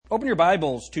Open your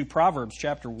Bibles to Proverbs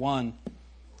chapter 1.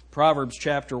 Proverbs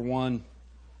chapter 1.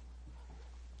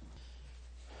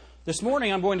 This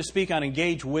morning I'm going to speak on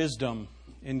engage wisdom.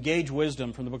 Engage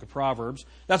wisdom from the book of Proverbs.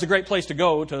 That's a great place to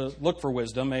go to look for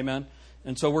wisdom, amen?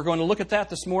 And so we're going to look at that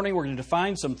this morning. We're going to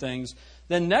define some things.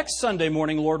 Then next Sunday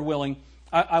morning, Lord willing,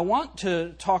 I want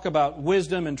to talk about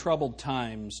wisdom in troubled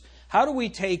times. How do we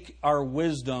take our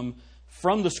wisdom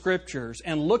from the Scriptures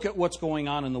and look at what's going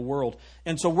on in the world?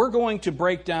 And so we're going to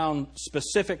break down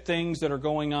specific things that are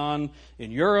going on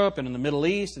in Europe and in the Middle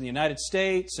East and the United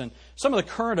States and some of the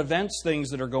current events things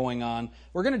that are going on.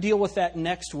 We're going to deal with that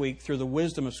next week through the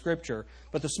wisdom of Scripture.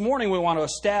 But this morning we want to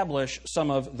establish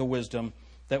some of the wisdom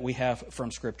that we have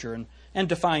from Scripture and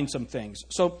define some things.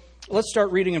 So let's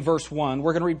start reading in verse 1.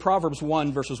 We're going to read Proverbs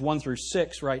 1, verses 1 through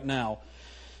 6 right now.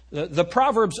 The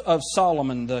Proverbs of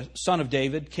Solomon, the son of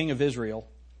David, king of Israel,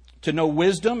 to know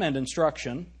wisdom and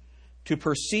instruction, to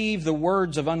perceive the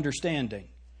words of understanding,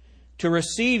 to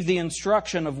receive the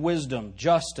instruction of wisdom,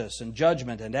 justice and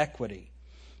judgment and equity,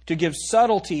 to give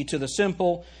subtlety to the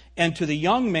simple, and to the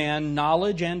young man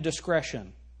knowledge and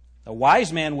discretion. A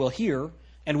wise man will hear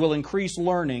and will increase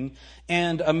learning,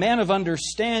 and a man of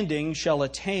understanding shall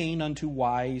attain unto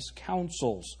wise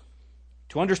counsels.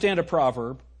 To understand a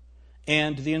proverb,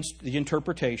 and the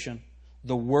interpretation,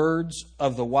 the words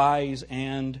of the wise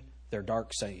and their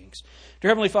dark sayings. Dear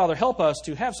Heavenly Father, help us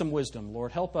to have some wisdom.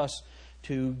 Lord, help us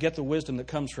to get the wisdom that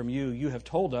comes from you. You have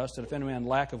told us that if any man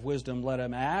lack of wisdom, let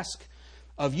him ask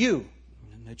of you,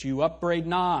 and that you upbraid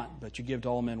not, but you give to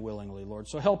all men willingly, Lord.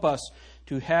 So help us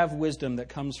to have wisdom that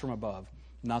comes from above,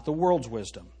 not the world's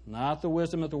wisdom, not the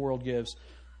wisdom that the world gives,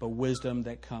 but wisdom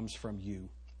that comes from you.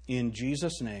 In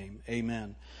Jesus' name,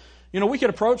 amen. You know, we could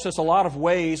approach this a lot of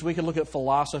ways. We could look at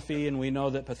philosophy, and we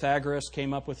know that Pythagoras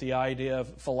came up with the idea of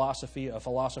philosophy, a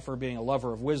philosopher being a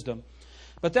lover of wisdom.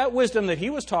 But that wisdom that he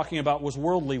was talking about was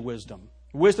worldly wisdom,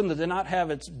 wisdom that did not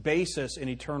have its basis in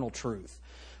eternal truth.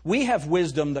 We have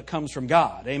wisdom that comes from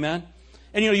God, amen?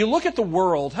 And you look at the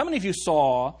world. How many of you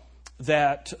saw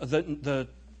that the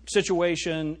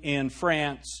situation in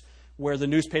France where the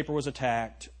newspaper was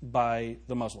attacked by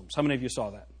the Muslims? How many of you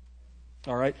saw that?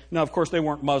 All right. Now, of course, they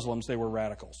weren't Muslims. They were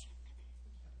radicals.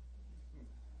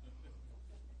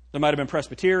 They might have been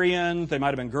Presbyterian. They might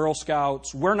have been Girl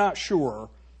Scouts. We're not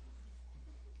sure.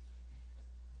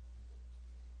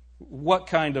 What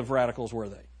kind of radicals were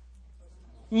they?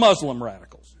 Muslim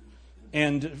radicals.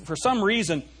 And for some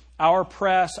reason, our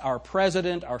press, our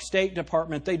president, our State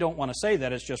Department, they don't want to say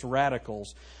that. It's just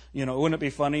radicals. Wouldn't it be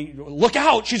funny? Look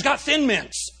out! She's got Thin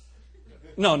Mints.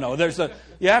 No.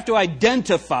 You have to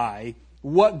identify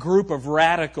what group of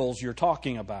radicals you're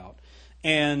talking about.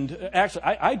 And actually,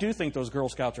 I do think those Girl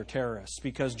Scouts are terrorists,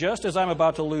 because just as I'm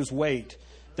about to lose weight,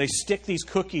 they stick these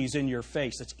cookies in your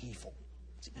face. It's evil.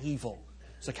 It's evil.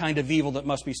 It's the kind of evil that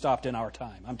must be stopped in our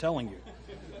time. I'm telling you.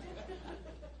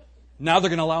 Now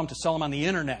they're going to allow them to sell them on the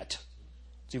internet.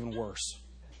 It's even worse.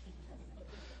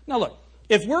 Now look,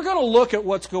 if we're going to look at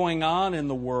what's going on in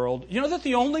the world, you know that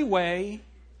the only way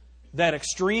that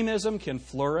extremism can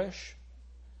flourish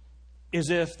is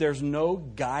if there's no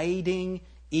guiding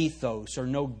ethos or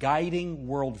no guiding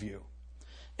worldview.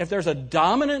 If there's a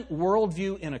dominant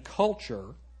worldview in a culture,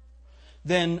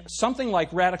 then something like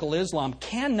radical Islam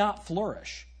cannot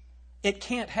flourish. It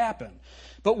can't happen.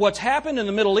 But what's happened in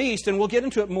the Middle East, and we'll get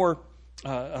into it more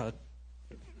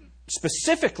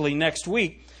specifically next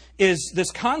week, is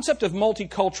this concept of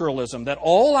multiculturalism, that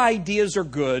all ideas are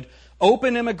good.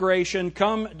 Open immigration,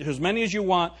 come as many as you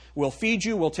want, we'll feed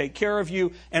you, we'll take care of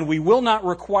you, and we will not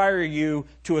require you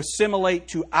to assimilate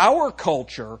to our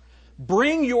culture.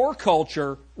 Bring your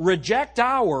culture, reject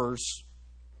ours.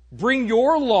 Bring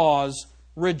your laws,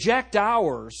 reject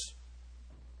ours.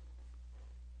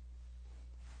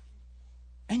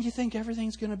 And you think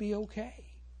everything's going to be okay.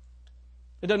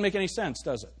 It doesn't make any sense,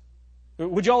 does it?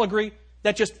 Would you all agree?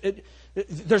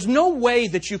 There's no way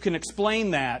that you can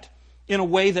explain that in a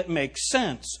way that makes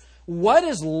sense. What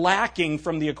is lacking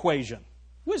from the equation?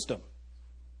 Wisdom.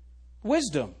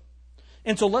 Wisdom.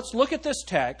 And so let's look at this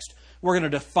text. We're going to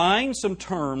define some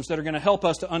terms that are going to help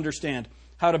us to understand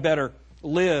how to better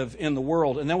live in the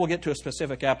world, and then we'll get to a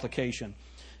specific application.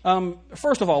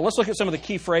 First of all, let's look at some of the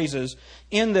key phrases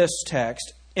in this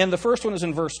text. And the first one is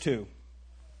in verse 2.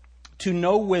 To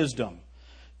know wisdom.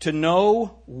 To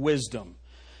know wisdom.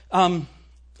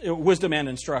 Wisdom and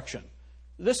instruction.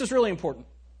 This is really important,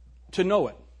 to know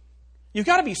it. You've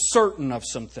got to be certain of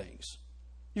some things.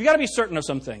 You've got to be certain of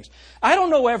some things. I don't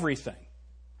know everything,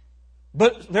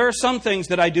 but there are some things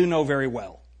that I do know very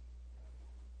well.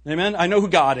 Amen? I know who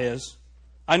God is.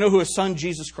 I know who His Son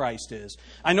Jesus Christ is.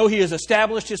 I know He has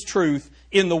established His truth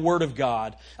in the Word of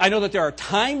God. I know that there are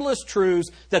timeless truths,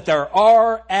 that there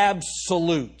are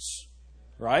absolutes.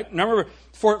 Right? Remember,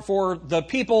 for the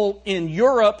people in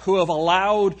Europe who have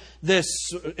allowed this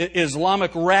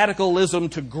Islamic radicalism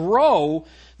to grow,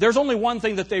 there's only one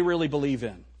thing that they really believe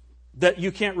in. That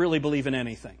you can't really believe in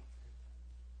anything.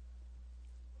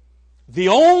 The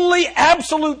only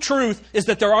absolute truth is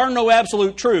that there are no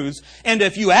absolute truths. And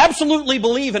if you absolutely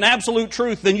believe in absolute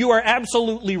truth, then you are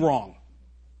absolutely wrong.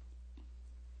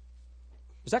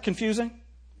 Is that confusing?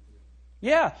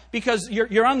 Yeah, because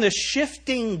you're on this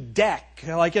shifting deck,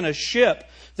 like in a ship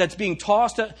that's being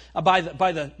tossed by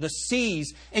the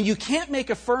seas, and you can't make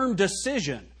a firm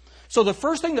decision. So the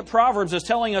first thing that Proverbs is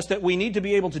telling us that we need to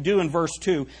be able to do in verse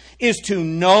 2 is to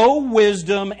know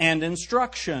wisdom and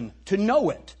instruction. To know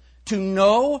it. To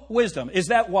know wisdom. Is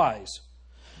that wise?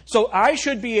 So I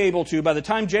should be able to, by the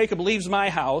time Jacob leaves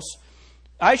my house,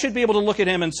 I should be able to look at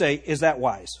him and say, is that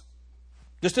wise?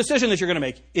 This decision that you're going to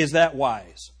make, is that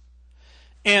wise?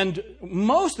 And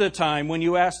most of the time when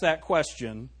you ask that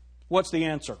question, what's the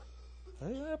answer?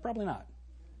 Probably not.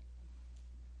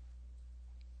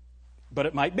 But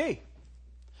it might be.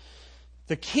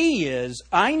 The key is,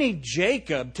 I need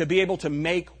Jacob to be able to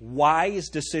make wise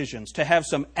decisions, to have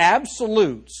some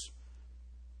absolutes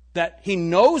that he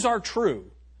knows are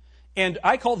true. And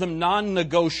I call them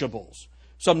non-negotiables.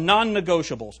 Some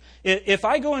non-negotiables. If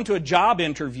I go into a job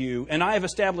interview and I have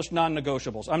established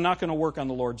non-negotiables, I'm not going to work on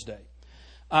the Lord's Day.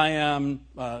 I am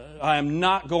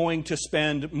not going to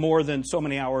spend more than so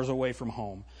many hours away from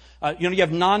home. You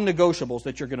have non-negotiables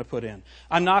that you're going to put in.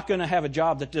 I'm not going to have a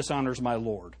job that dishonors my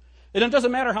Lord. And it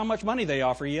doesn't matter how much money they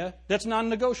offer you. That's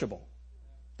non-negotiable.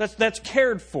 That's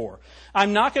cared for.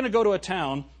 I'm not going to go to a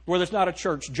town where there's not a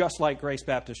church just like Grace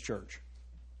Baptist Church.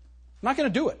 I'm not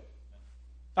going to do it.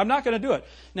 I'm not going to do it.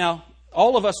 Now,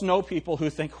 all of us know people who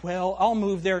think, well, I'll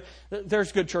move there.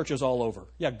 There's good churches all over.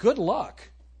 Yeah, good luck.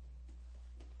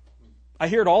 I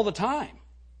hear it all the time.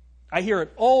 I hear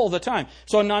it all the time.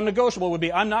 So a non-negotiable would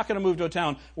be, I'm not going to move to a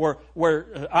town where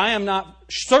I am not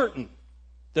certain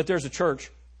that there's a church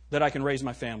that I can raise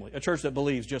my family. A church that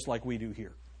believes just like we do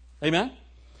here. Amen?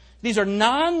 These are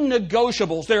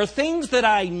non-negotiables. There are things that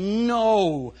I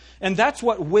know. And that's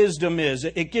what wisdom is.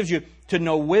 It gives you to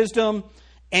know wisdom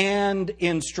and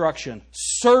instruction.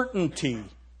 Certainty.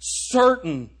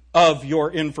 Certain of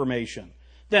your information.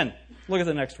 Then, look at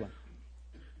the next one.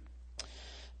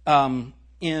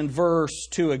 In verse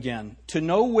 2 again. To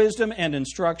know wisdom and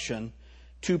instruction,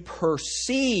 to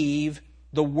perceive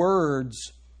the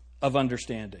words of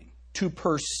understanding. To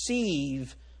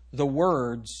perceive the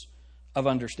words of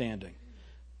understanding.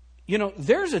 You know,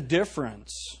 there's a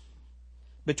difference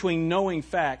between knowing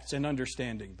facts and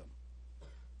understanding them.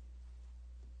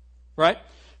 Right?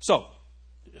 So,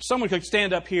 someone could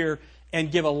stand up here and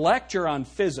give a lecture on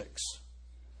physics,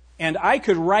 and I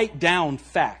could write down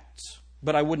facts,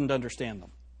 but I wouldn't understand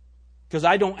them. Because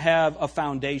I don't have a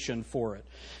foundation for it.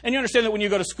 And you understand that when you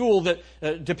go to school,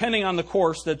 that depending on the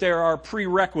course, that there are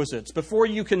prerequisites. Before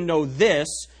you can know this,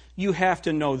 you have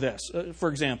to know this. For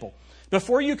example,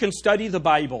 before you can study the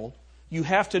Bible, you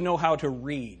have to know how to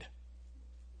read.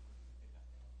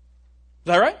 Is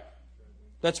that right?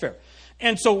 That's fair.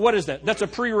 And so what is that? That's a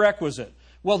prerequisite.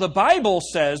 Well, the Bible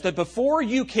says that before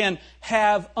you can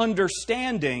have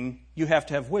understanding, you have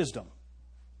to have wisdom.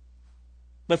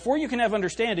 Before you can have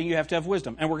understanding, you have to have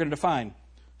wisdom. And we're going to define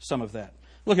some of that.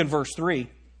 Look at verse 3.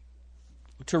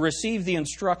 To receive the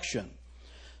instruction.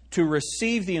 To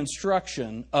receive the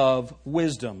instruction of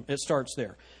wisdom. It starts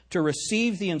there. To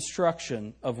receive the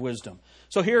instruction of wisdom.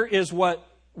 So here is what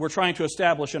we're trying to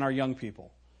establish in our young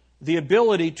people. The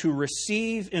ability to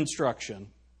receive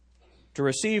instruction. To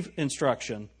receive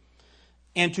instruction.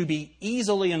 And to be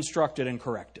easily instructed and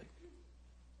corrected.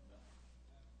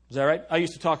 Is that right? I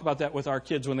used to talk about that with our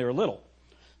kids when they were little.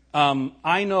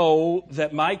 I know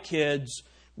that my kids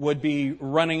would be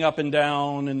running up and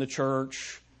down in the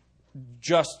church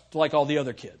just like all the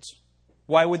other kids.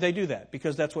 Why would they do that?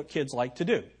 Because that's what kids like to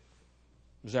do.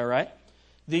 Is that right?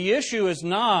 The issue is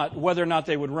not whether or not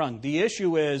they would run. The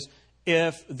issue is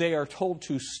if they are told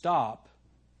to stop,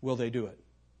 will they do it?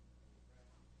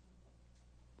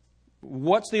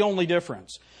 What's the only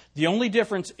difference? The only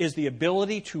difference is the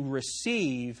ability to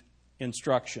receive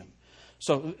instruction.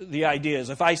 So the idea is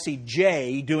if I see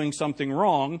Jay doing something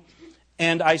wrong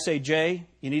and I say, Jay,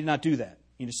 you need to not do that.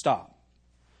 You need to stop.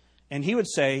 And he would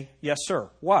say, yes, sir.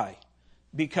 Why?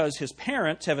 Because his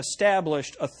parents have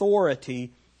established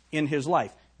authority in his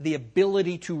life. The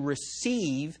ability to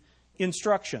receive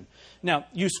instruction. Now,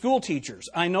 you school teachers,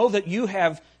 I know that you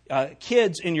have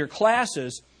kids in your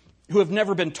classes who have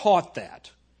never been taught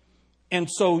that. And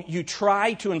so you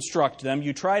try to instruct them,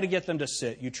 you try to get them to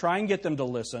sit, you try and get them to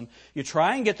listen, you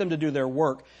try and get them to do their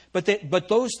work, but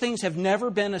those things have never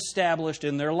been established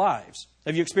in their lives.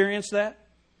 Have you experienced that?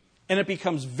 And it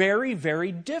becomes very,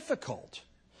 very difficult.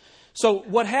 So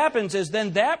what happens is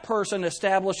then that person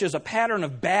establishes a pattern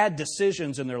of bad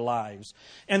decisions in their lives,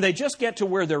 and they just get to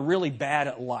where they're really bad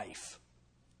at life.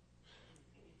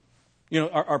 You know,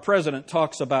 our president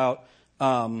talks about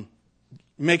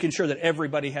making sure that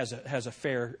everybody has a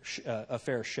fair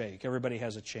shake, everybody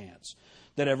has a chance,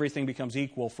 that everything becomes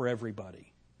equal for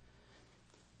everybody.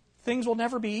 Things will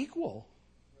never be equal.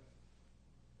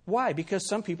 Why? Because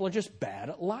some people are just bad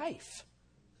at life.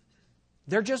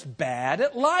 They're just bad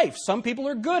at life. Some people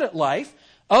are good at life.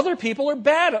 Other people are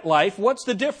bad at life. What's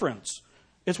the difference?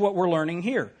 It's what we're learning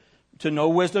here. To know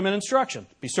wisdom and instruction.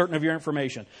 Be certain of your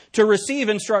information. To receive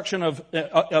instruction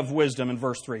of wisdom in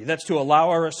verse 3. That's to allow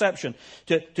our reception.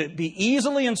 To be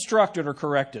easily instructed or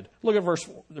corrected. Look at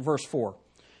verse 4.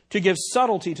 To give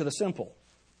subtlety to the simple.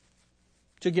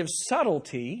 To give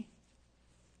subtlety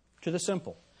to the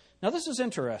simple. Now this is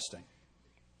interesting.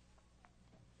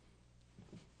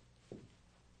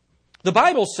 The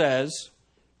Bible says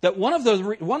that one of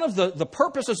the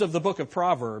purposes of the book of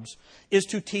Proverbs is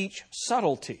to teach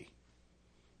subtlety.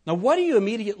 Now, what do you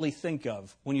immediately think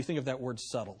of when you think of that word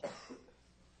subtle?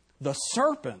 The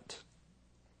serpent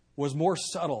was more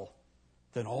subtle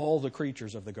than all the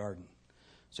creatures of the garden.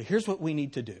 So here's what we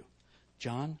need to do.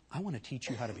 John, I want to teach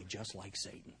you how to be just like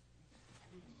Satan.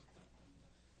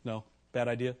 No? Bad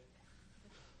idea?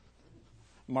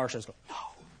 Marcia's going, no,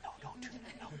 don't do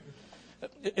that. No.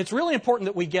 It's really important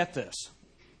that we get this.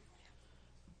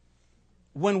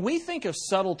 When we think of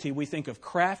subtlety, we think of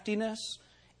craftiness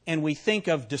and we think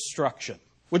of destruction.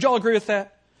 Would you all agree with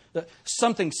that?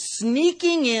 Something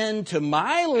sneaking into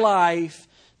my life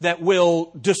that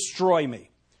will destroy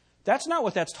me. That's not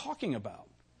what that's talking about.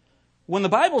 When the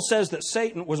Bible says that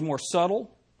Satan was more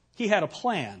subtle, he had a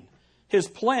plan. His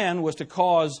plan was to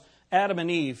cause Adam and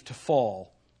Eve to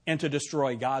fall and to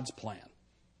destroy God's plan.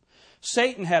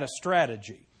 Satan had a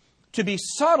strategy. To be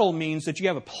subtle means that you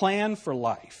have a plan for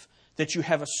life, that you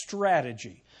have a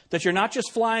strategy, that you're not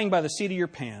just flying by the seat of your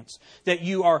pants, that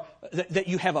you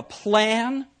have a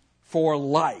plan for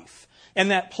life. And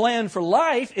that plan for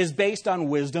life is based on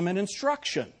wisdom and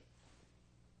instruction.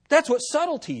 That's what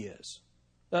subtlety is.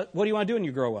 What do you want to do when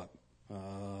you grow up?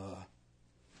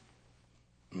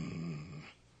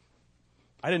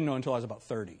 I didn't know until I was about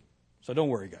 30. So don't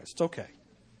worry, guys. It's okay.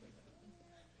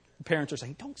 Parents are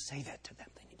saying, don't say that to them.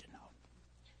 They need to know.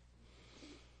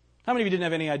 How many of you didn't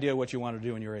have any idea what you wanted to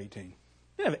do when you were 18? You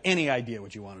didn't have any idea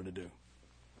what you wanted to do.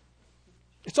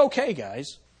 It's okay,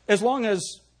 guys. As long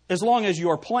as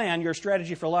your plan, your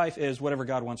strategy for life is whatever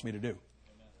God wants me to do.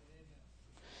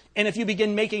 And if you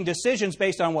begin making decisions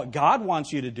based on what God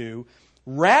wants you to do,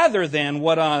 rather than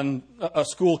what on a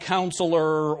school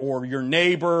counselor or your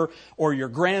neighbor or your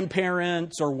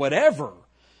grandparents or whatever,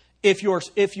 if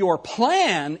your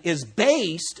plan is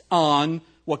based on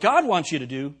what God wants you to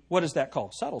do, what is that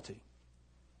called? Subtlety.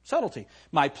 Subtlety.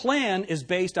 My plan is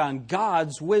based on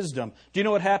God's wisdom. Do you know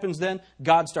what happens then?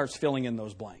 God starts filling in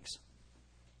those blanks.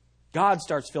 God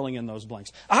starts filling in those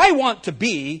blanks.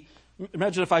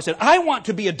 Imagine if I said, I want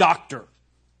to be a doctor.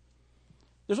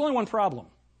 There's only one problem.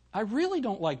 I really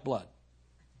don't like blood.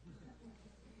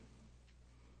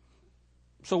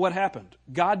 So what happened?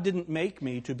 God didn't make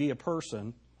me to be a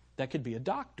person that could be a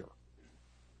doctor.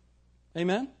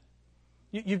 Amen?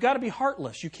 You've got to be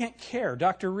heartless. You can't care.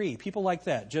 Dr. Ree, people like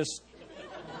that.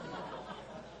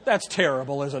 That's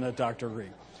terrible, isn't it, Dr. Ree?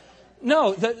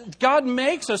 No, God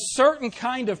makes a certain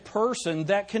kind of person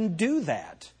that can do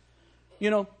that. You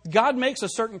know, God makes a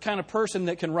certain kind of person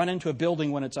that can run into a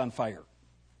building when it's on fire.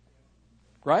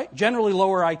 Right? Generally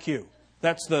lower IQ.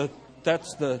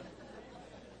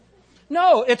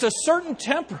 No, it's a certain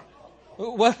temper.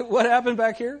 What happened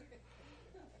back here?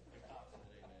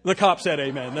 The cop said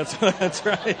amen. That's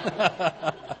right. We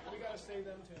got to save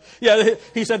them too. Yeah,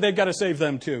 he said they've got to save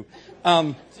them too.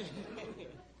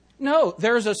 No,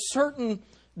 there's a certain...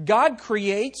 God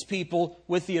creates people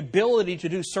with the ability to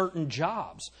do certain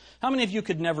jobs. How many of you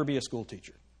could never be a school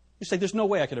teacher? You say, there's no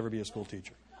way I could ever be a school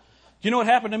teacher. Do you know what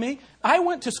happened to me? I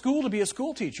went to school to be a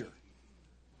school teacher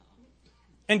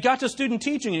and got to student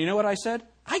teaching. And you know what I said?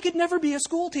 I could never be a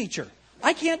school teacher.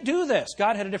 I can't do this.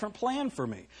 God had a different plan for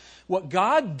me. What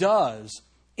God does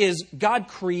is God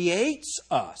creates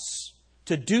us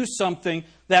to do something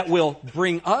that will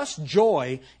bring us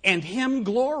joy and Him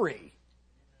glory.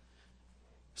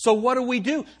 So what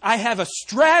do? I have a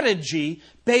strategy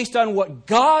based on what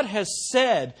God has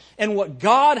said and what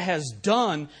God has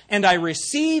done, and I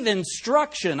receive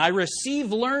instruction, I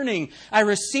receive learning, I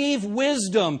receive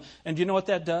wisdom. And do you know what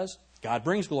that does? God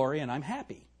brings glory, and I'm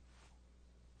happy.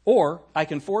 Or I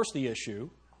can force the issue.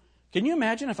 Can you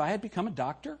imagine if I had become a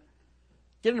doctor?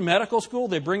 Get into medical school,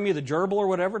 they bring me the gerbil or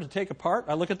whatever to take apart.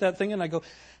 I look at that thing and I go,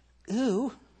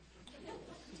 ooh.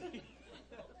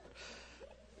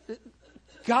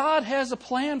 God has a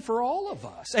plan for all of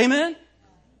us. Amen?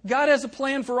 God has a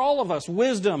plan for all of us.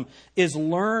 Wisdom is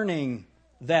learning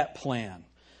that plan.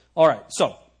 All right,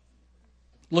 so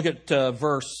look at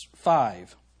verse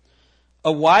 5.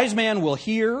 A wise man will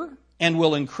hear and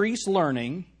will increase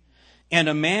learning, and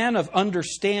a man of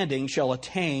understanding shall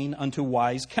attain unto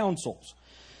wise counsels.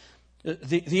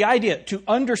 The idea to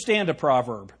understand a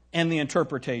proverb and the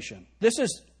interpretation. This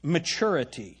is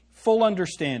maturity, full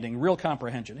understanding, real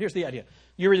comprehension. Here's the idea.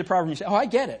 You read the proverb and you say, oh, I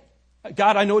get it.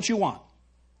 God, I know what you want.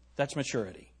 That's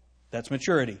maturity. That's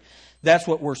maturity. That's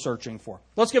what we're searching for.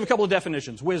 Let's give a couple of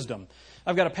definitions. Wisdom.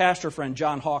 I've got a pastor friend,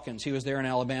 John Hawkins. He was there in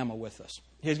Alabama with us.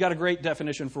 He's got a great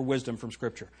definition for wisdom from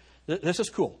Scripture. This is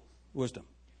cool. Wisdom.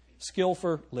 Skill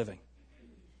for living.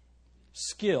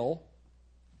 Skill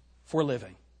for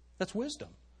living. That's wisdom.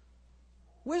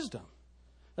 Wisdom.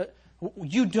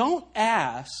 You don't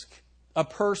ask a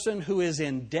person who is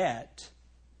in debt,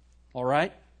 all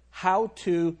right, how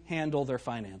to handle their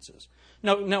finances.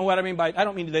 No, what I mean by, I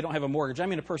don't mean they don't have a mortgage. I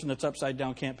mean a person that's upside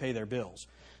down, can't pay their bills.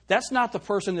 That's not the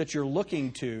person that you're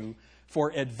looking to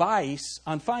for advice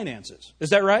on finances. Is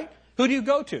that right? Who do you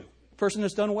go to? A person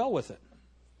that's done well with it.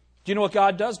 Do you know what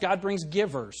God does? God brings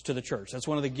givers to the church. That's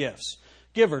one of the gifts.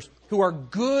 Givers who are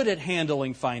good at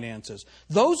handling finances.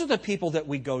 Those are the people that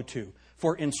we go to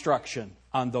for instruction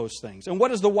on those things. And what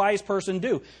does the wise person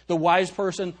do? The wise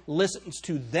person listens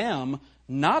to them,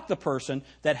 not the person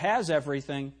that has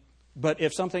everything, but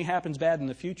if something happens bad in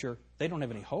the future, they don't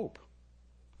have any hope.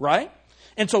 Right?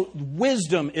 And so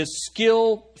wisdom is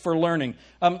skill for learning.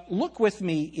 Look with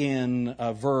me in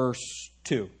verse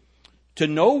 2. To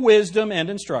know wisdom and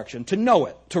instruction, to know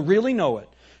it, to really know it,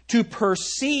 to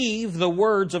perceive the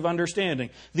words of understanding,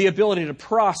 the ability to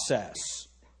process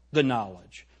the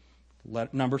knowledge.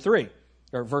 Number 3,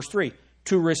 or verse 3,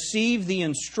 to receive the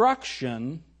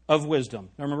instruction of wisdom.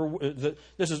 Now remember,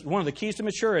 this is one of the keys to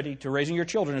maturity, to raising your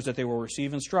children, is that they will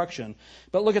receive instruction.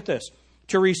 But look at this.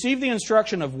 To receive the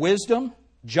instruction of wisdom,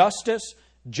 justice,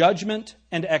 judgment,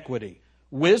 and equity.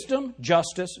 Wisdom,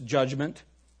 justice, judgment,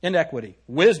 and equity.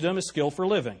 Wisdom is skill for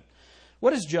living.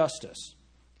 What is justice?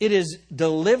 It is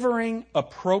delivering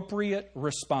appropriate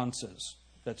responses.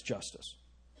 That's justice.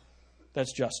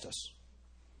 That's justice.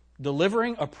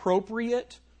 Delivering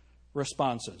appropriate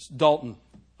responses. Dalton,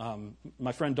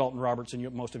 my friend Dalton Robertson,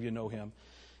 most of you know him.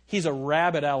 He's a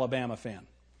rabid Alabama fan.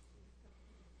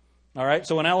 All right,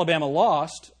 so when Alabama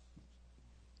lost,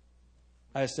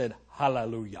 I said,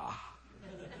 hallelujah.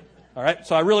 All right,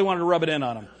 so I really wanted to rub it in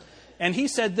on him. And he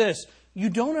said this, you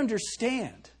don't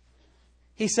understand.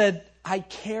 He said, I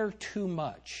care too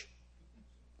much.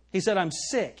 He said, I'm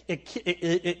sick.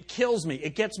 It kills me.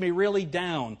 It gets me really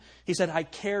down. He said, I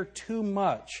care too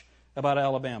much about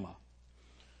Alabama.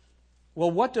 Well,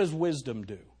 what does wisdom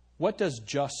do? What does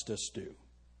justice do?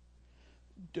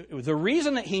 The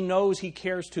reason that he knows he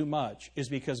cares too much is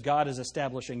because God is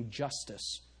establishing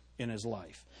justice in his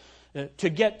life. To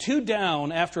get too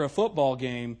down after a football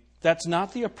game, that's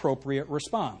not the appropriate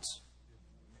response.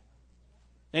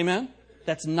 Amen?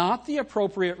 That's not the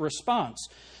appropriate response.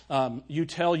 You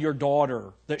tell your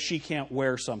daughter that she can't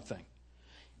wear something.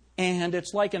 And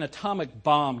it's like an atomic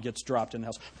bomb gets dropped in the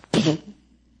house.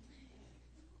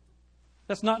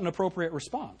 That's not an appropriate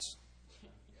response.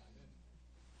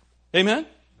 Amen?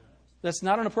 That's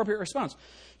not an appropriate response.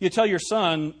 You tell your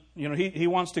son, he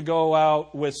wants to go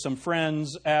out with some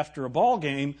friends after a ball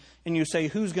game, and you say,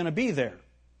 who's going to be there?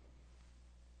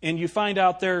 And you find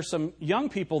out there are some young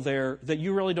people there that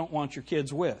you really don't want your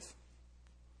kids with.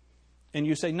 And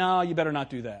you say, no, you better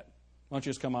not do that. Why don't you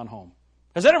just come on home?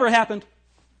 Has that ever happened?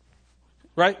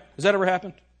 Right? Has that ever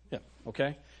happened? Yeah,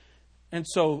 okay. And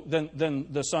so then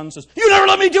the son says, you never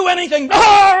let me do anything.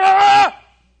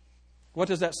 What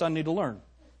does that son need to learn?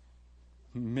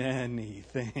 Many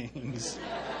things.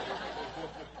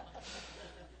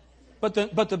 But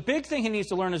the big thing he needs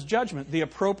to learn is judgment, the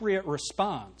appropriate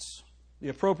response. The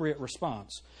appropriate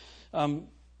response.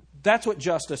 That's what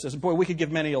justice is. Boy, we could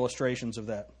give many illustrations of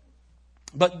that.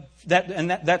 But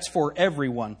that's for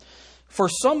everyone. For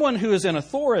someone who is in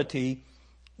authority,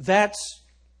 that's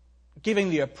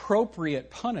giving the appropriate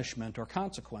punishment or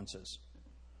consequences.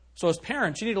 So as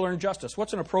parents, you need to learn justice.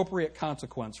 What's an appropriate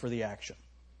consequence for the action?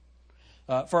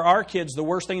 For our kids, the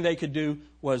worst thing they could do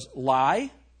was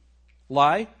lie,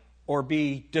 or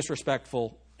be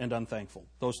disrespectful and unthankful.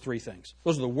 Those three things.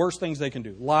 Those are the worst things they can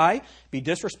do. Lie, be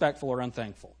disrespectful, or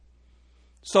unthankful.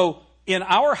 So in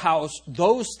our house,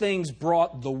 those things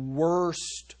brought the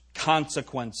worst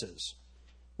consequences.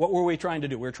 What were we trying to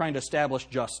do? We were trying to establish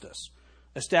justice,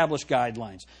 establish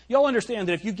guidelines. You'll understand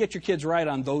that if you get your kids right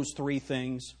on those three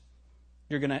things,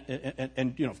 you're going to,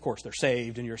 and of course, they're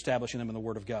saved and you're establishing them in the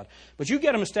Word of God. But you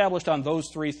get them established on those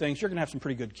three things, you're going to have some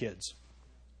pretty good kids.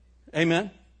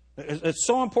 Amen? It's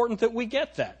so important that we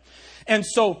get that. And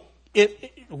so,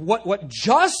 what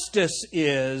justice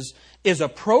is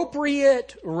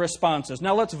appropriate responses.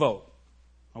 Now let's vote.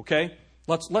 Okay?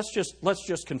 Let's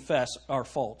just confess our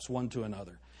faults one to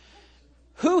another.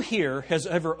 Who here has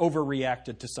ever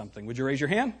overreacted to something? Would you raise your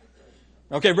hand?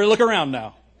 Okay, everybody look around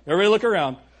now. Everybody look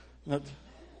around.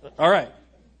 All right.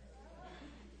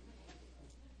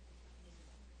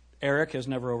 Eric has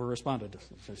never over-responded.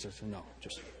 No,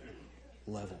 just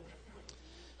level.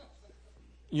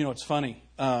 You know, it's funny.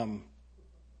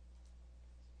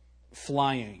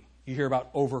 Flying. You hear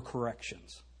about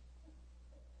overcorrections.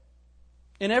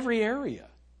 In every area.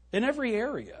 In every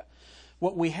area.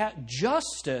 What we have,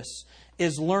 justice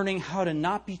is learning how to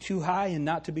not be too high and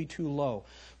not to be too low.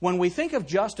 When we think of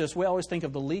justice, we always think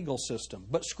of the legal system.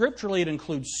 But scripturally, it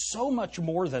includes so much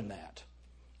more than that.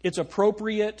 It's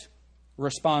appropriate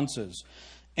responses.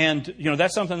 And,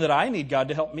 that's something that I need God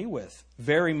to help me with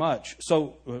very much.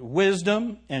 So,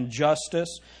 wisdom and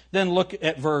justice. Then look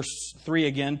at verse 3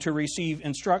 again. To receive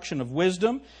instruction of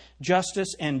wisdom,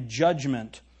 justice, and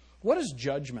judgment. What is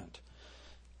judgment?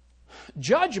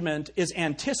 Judgment is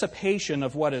anticipation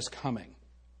of what is coming.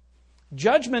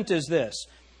 Judgment is this.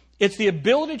 It's the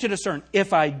ability to discern,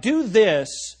 if I do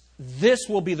this, this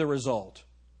will be the result.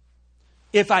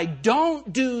 If I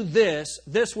don't do this,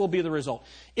 this will be the result.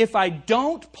 If I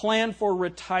don't plan for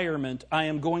retirement, I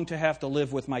am going to have to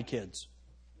live with my kids.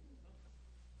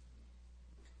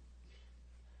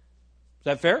 Is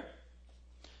that fair?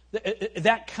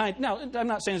 Now, I'm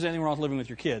not saying there's anything wrong with living with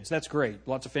your kids. That's great.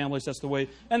 Lots of families, that's the way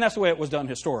it was done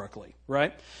historically,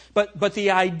 right? But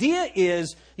the idea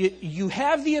is you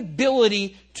have the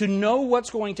ability to know what's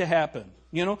going to happen.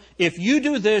 If you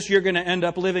do this, you're going to end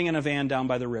up living in a van down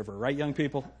by the river, right, young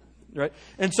people? Right?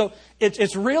 And so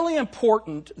it's really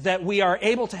important that we are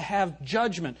able to have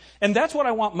judgment. And that's what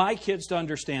I want my kids to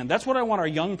understand. That's what I want our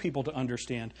young people to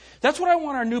understand. That's what I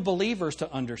want our new believers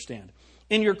to understand.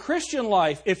 In your Christian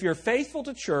life, if you're faithful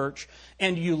to church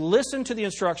and you listen to the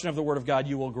instruction of the Word of God,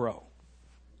 you will grow.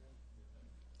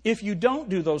 If you don't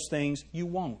do those things, you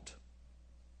won't.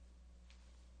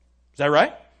 Is that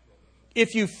right?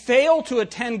 If you fail to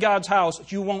attend God's house,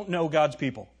 you won't know God's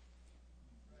people.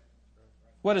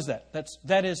 What is that?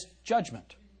 That is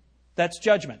judgment. That's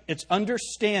judgment. It's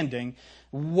understanding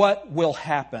what will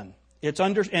happen. It's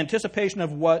anticipation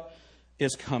of what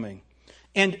is coming.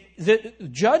 And the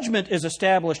judgment is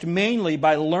established mainly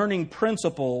by learning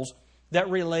principles that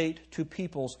relate to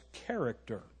people's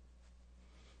character.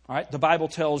 All right? The Bible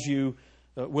tells you,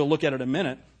 we'll look at it in a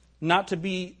minute, not to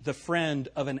be the friend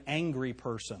of an angry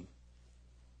person.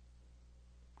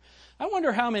 I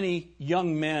wonder how many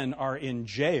young men are in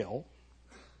jail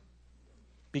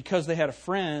because they had a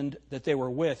friend that they were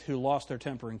with who lost their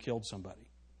temper and killed somebody.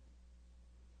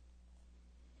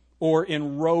 Or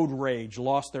in road rage,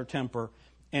 lost their temper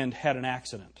and had an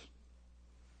accident.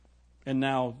 And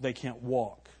now they can't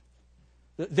walk.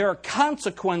 There are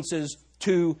consequences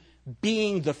to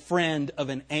being the friend of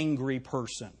an angry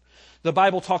person. The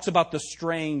Bible talks about the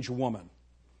strange woman.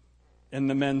 And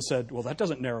the men said, well, that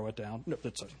doesn't narrow it down. No,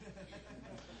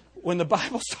 when the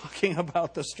Bible's talking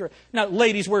about the strange... Now,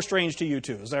 ladies, we're strange to you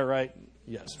too. Is that right?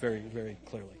 Yes, very, very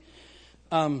clearly.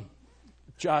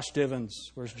 Josh Divins,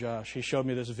 where's Josh? He showed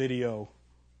me this video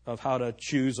of how to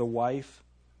choose a wife.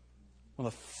 One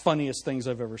of the funniest things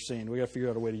I've ever seen. We've got to figure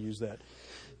out a way to use that.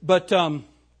 But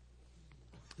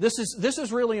this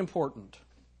is really important.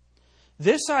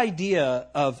 This idea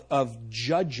of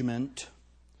judgment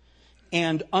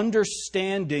and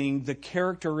understanding the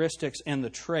characteristics and the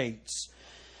traits.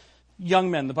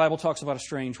 Young men, the Bible talks about a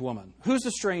strange woman. Who's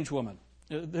the strange woman?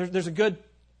 There's a good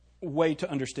way to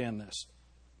understand this.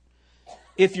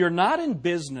 If you're not in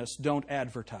business, don't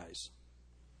advertise.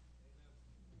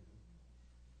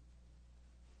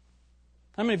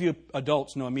 How many of you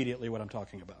adults know immediately what I'm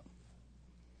talking about?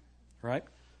 Right?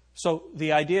 So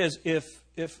the idea is if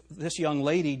this young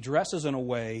lady dresses in a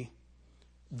way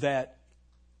that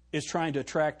is trying to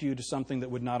attract you to something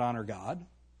that would not honor God,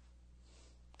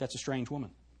 that's a strange woman.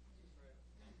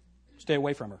 Stay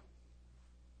away from her.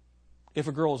 If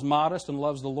a girl is modest and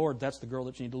loves the Lord, that's the girl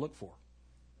that you need to look for.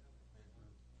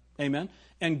 Amen?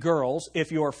 And girls,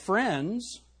 if your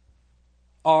friends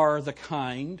are the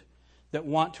kind that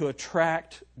want to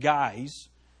attract guys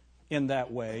in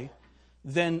that way,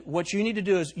 then what you need to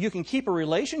do is you can keep a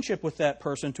relationship with that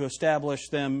person to establish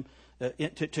them,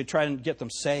 to try and get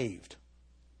them saved.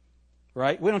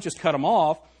 Right? We don't just cut them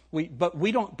off, but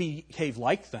we don't behave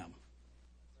like them.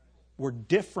 We're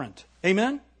different.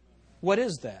 Amen? What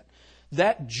is that?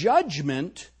 That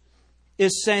judgment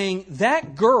is saying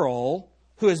that girl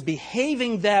who is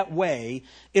behaving that way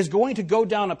is going to go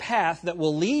down a path that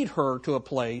will lead her to a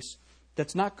place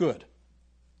that's not good.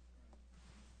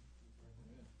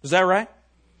 Is that right?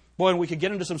 Boy, and we could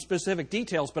get into some specific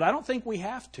details, but I don't think we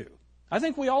have to. I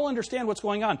think we all understand what's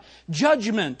going on.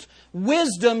 Judgment.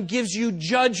 Wisdom gives you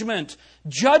judgment.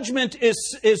 Judgment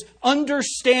is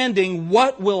understanding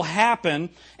what will happen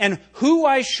and who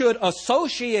I should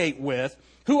associate with,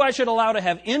 who I should allow to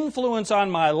have influence on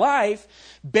my life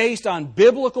based on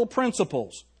biblical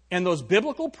principles. And those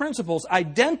biblical principles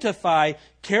identify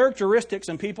characteristics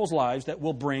in people's lives that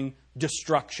will bring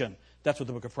destruction. That's what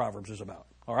the book of Proverbs is about.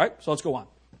 All right? So let's go on.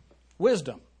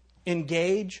 Wisdom.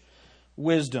 Engage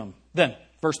wisdom. Then,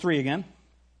 verse 3 again.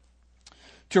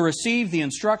 To receive the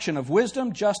instruction of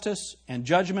wisdom, justice, and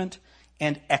judgment,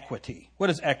 and equity. What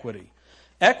is equity?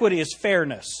 Equity is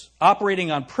fairness,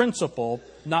 operating on principle,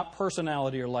 not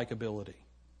personality or likability.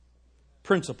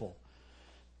 Principle.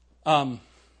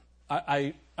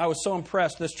 I was so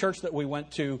impressed. This church that we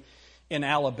went to in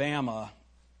Alabama,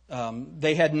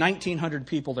 they had 1,900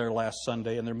 people there last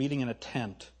Sunday, and they're meeting in a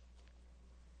tent.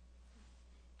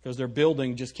 Because their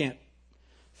building just can't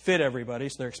fit everybody,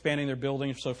 so they're expanding their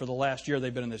building. So for the last year,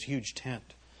 they've been in this huge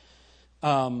tent.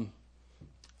 And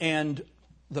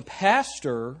the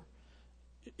pastor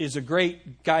is a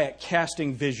great guy at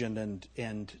casting vision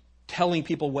and telling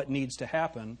people what needs to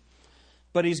happen.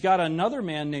 But he's got another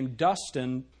man named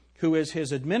Dustin who is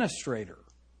his administrator.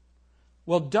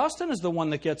 Well, Dustin is the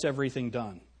one that gets everything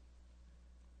done.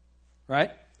 Right?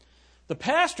 The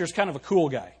pastor's kind of a cool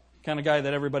guy, kind of guy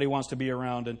that everybody wants to be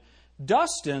around. And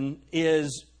Dustin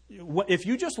is, if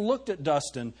you just looked at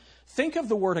Dustin, think of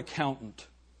the word accountant.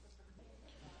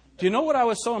 Do you know what I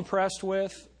was so impressed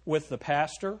with the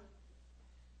pastor?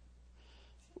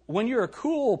 When you're a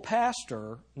cool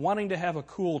pastor wanting to have a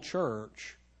cool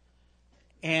church,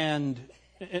 and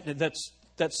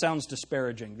that sounds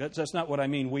disparaging. That's not what I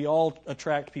mean. We all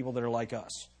attract people that are like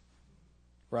us,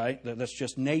 right? That's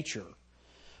just nature.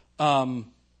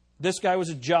 This guy was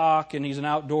a jock, and he's an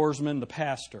outdoorsman, the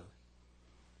pastor.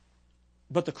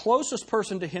 But the closest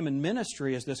person to him in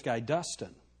ministry is this guy,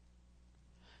 Dustin.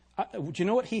 Do you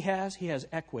know what he has? He has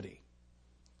equity.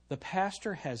 The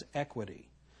pastor has equity.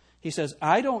 He says,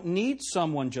 I don't need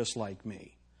someone just like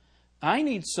me. I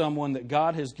need someone that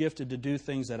God has gifted to do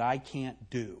things that I can't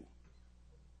do.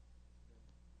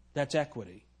 That's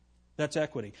equity. That's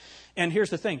equity. And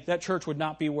here's the thing. That church would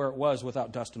not be where it was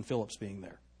without Dustin Phillips being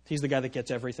there. He's the guy that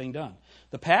gets everything done.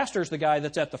 The pastor's the guy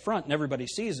that's at the front and everybody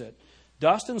sees it.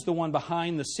 Dustin's the one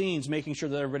behind the scenes making sure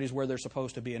that everybody's where they're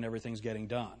supposed to be and everything's getting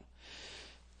done.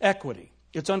 Equity.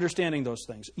 It's understanding those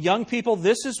things. Young people,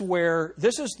 this is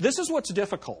what's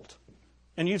difficult.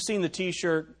 And you've seen the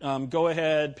T-shirt, go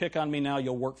ahead, pick on me now,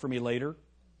 you'll work for me later.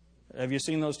 Have you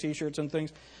seen those T-shirts and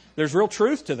things? There's real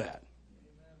truth to that.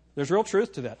 There's real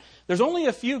truth to that. There's only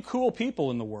a few cool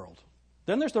people in the world.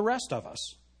 Then there's the rest of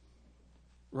us.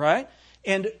 Right?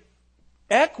 And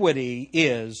equity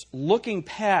is looking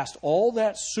past all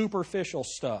that superficial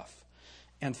stuff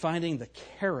and finding the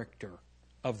character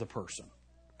of the person.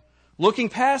 Looking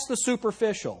past the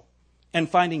superficial and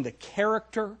finding the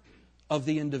character of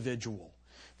the individual.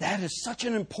 That is such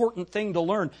an important thing to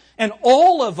learn. And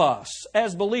all of us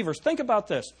as believers, think about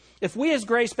this. If we as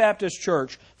Grace Baptist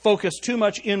Church focus too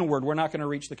much inward, we're not going to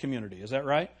reach the community. Is that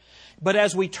right? But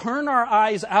as we turn our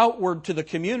eyes outward to the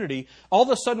community, all of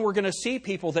a sudden we're going to see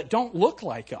people that don't look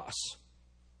like us.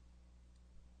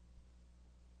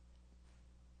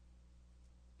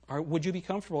 Would you be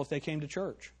comfortable if they came to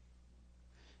church?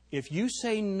 If you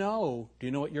say no, do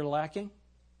you know what you're lacking?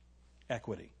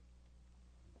 Equity.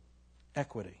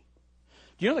 Equity.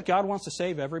 Do you know that God wants to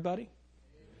save everybody?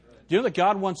 Do you know that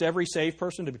God wants every saved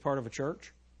person to be part of a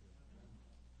church?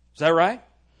 Is that right?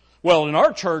 Well, in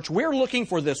our church, we're looking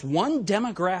for this one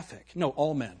demographic. No,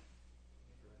 all men.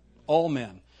 All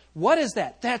men. What is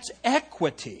that? That's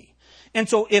equity. And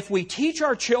so if we teach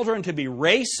our children to be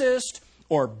racist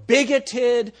or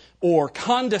bigoted or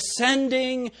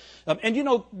condescending.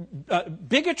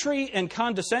 Bigotry and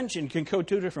condescension can go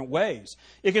two different ways.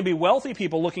 It can be wealthy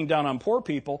people looking down on poor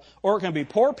people, or it can be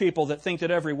poor people that think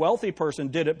that every wealthy person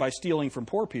did it by stealing from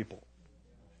poor people.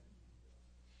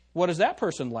 What is that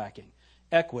person lacking?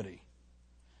 Equity.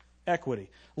 Equity.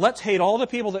 Let's hate all the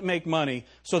people that make money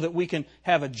so that we can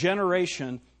have a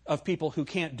generation of people who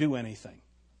can't do anything.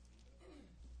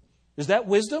 Is that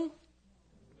wisdom?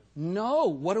 No.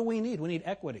 What do we need? We need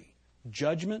equity,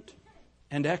 judgment,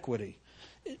 and equity.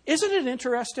 Isn't it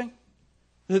interesting?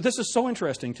 This is so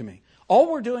interesting to me.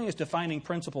 All we're doing is defining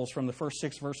principles from the first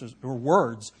 6 verses, or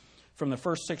words from the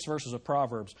first 6 verses of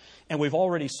Proverbs, and we've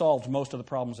already solved most of the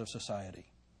problems of society.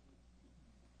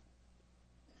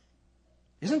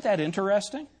 Isn't that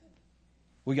interesting?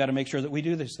 We've got to make sure that we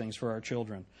do these things for our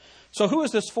children. So who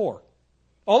is this for?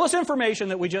 All this information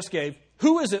that we just gave,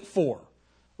 who is it for?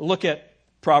 Look at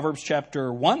Proverbs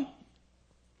chapter 1.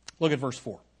 Look at verse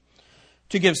 4.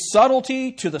 To give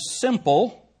subtlety to the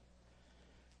simple,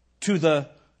 to the,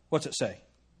 what's it say?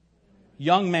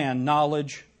 Young man,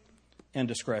 knowledge and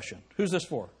discretion. Who's this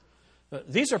for?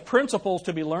 These are principles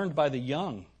to be learned by the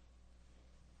young.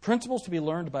 Principles to be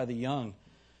learned by the young.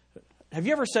 Have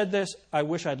you ever said this? I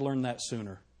wish I'd learned that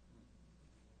sooner.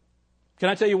 Can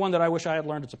I tell you one that I wish I had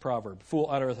learned? It's a proverb. Fool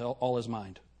uttereth all his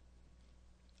mind.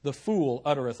 The fool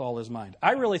uttereth all his mind.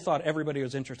 I really thought everybody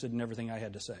was interested in everything I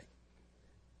had to say.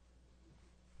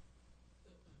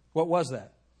 What was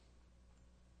that?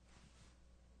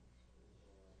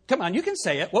 Come on, you can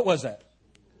say it. What was that?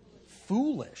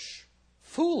 Foolish.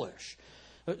 Foolish.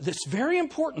 It's very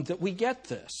important that we get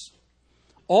this.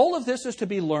 All of this is to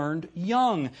be learned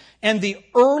young. And the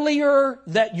earlier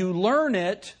that you learn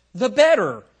it, the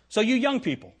better. So you young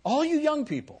people, all you young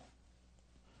people,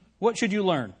 what should you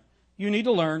learn? You need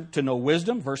to learn to know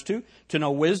wisdom, verse 2, to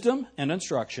know wisdom and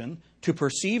instruction, to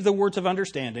perceive the words of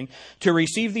understanding, to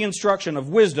receive the instruction of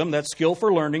wisdom, that's skill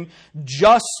for learning,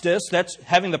 justice, that's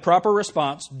having the proper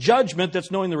response, judgment,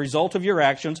 that's knowing the result of your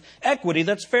actions, equity,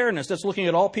 that's fairness, that's looking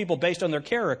at all people based on their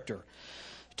character,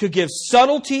 to give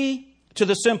subtlety to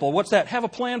the simple. What's that? Have a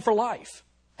plan for life.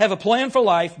 Have a plan for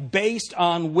life based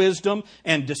on wisdom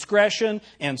and discretion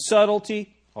and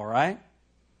subtlety. All right?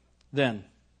 Then,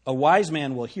 a wise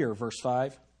man will hear, verse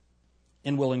 5,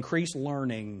 and will increase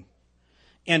learning.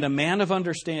 And a man of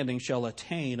understanding shall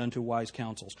attain unto wise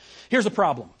counsels. Here's a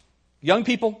problem. Young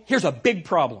people, here's a big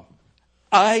problem.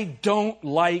 I don't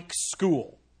like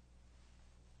school.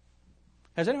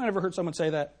 Has anyone ever heard someone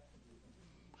say that?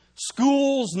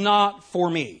 School's not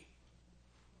for me.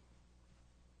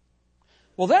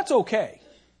 Well, that's okay.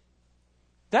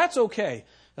 That's okay.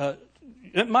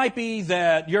 It might be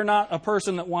that you're not a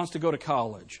person that wants to go to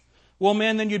college. Well,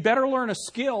 man, then you'd better learn a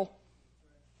skill.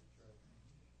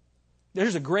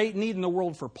 There's a great need in the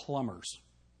world for plumbers.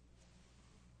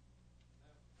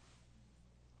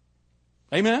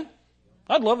 Amen?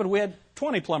 I'd love it if we had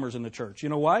 20 plumbers in the church. You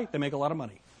know why? They make a lot of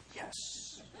money. Yes.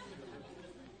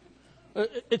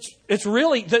 It's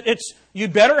really,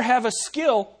 you'd better have a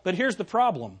skill, but here's the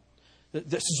problem.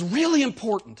 This is really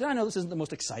important. I know this isn't the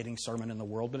most exciting sermon in the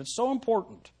world, but it's so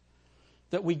important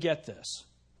that we get this.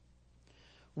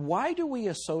 Why do we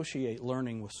associate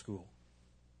learning with school?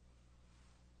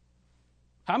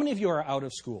 How many of you are out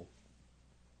of school?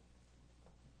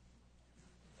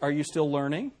 Are you still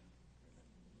learning?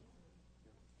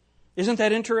 Isn't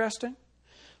that interesting?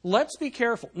 Let's be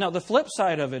careful. Now, the flip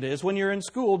side of it is when you're in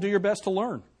school, do your best to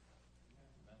learn.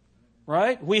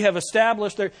 Right?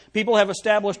 People have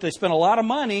established they spend a lot of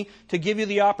money to give you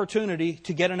the opportunity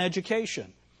to get an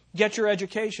education. Get your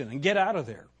education and get out of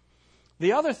there.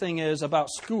 The other thing is about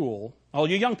school. All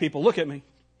you young people, look at me.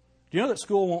 Do you know that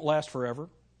school won't last forever?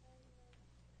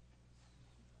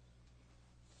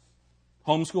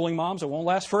 Homeschooling moms, it won't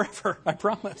last forever, I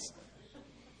promise.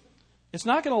 It's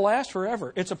not going to last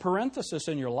forever. It's a parenthesis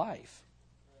in your life.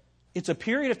 It's a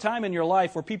period of time in your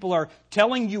life where people are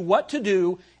telling you what to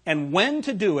do and when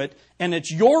to do it, and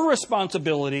it's your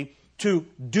responsibility to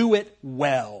do it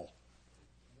well.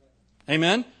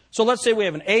 Amen? So let's say we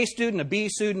have an A student, a B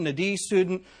student, a D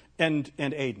student, and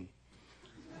Aiden.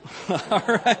 All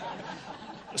right?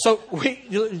 So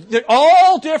they're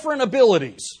all different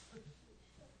abilities.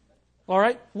 All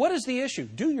right? What is the issue?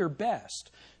 Do your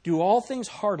best. Do all things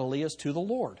heartily as to the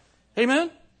Lord. Amen?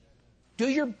 Do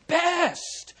your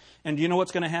best. And do you know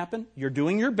what's going to happen? You're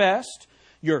doing your best.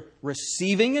 You're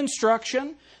receiving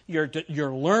instruction. You're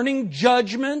learning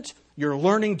judgment. You're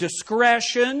learning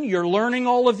discretion. You're learning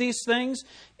all of these things.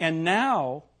 And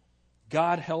now,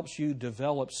 God helps you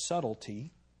develop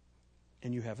subtlety,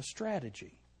 and you have a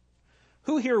strategy.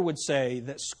 Who here would say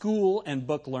that school and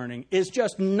book learning is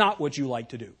just not what you like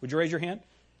to do? Would you raise your hand?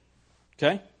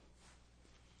 Okay.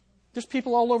 There's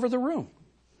people all over the room.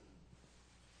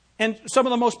 And some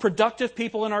of the most productive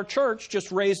people in our church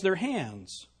just raised their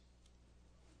hands.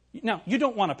 Now, you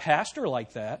don't want a pastor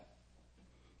like that.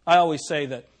 I always say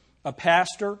that a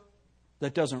pastor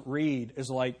that doesn't read is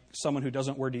like someone who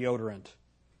doesn't wear deodorant.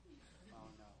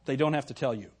 They don't have to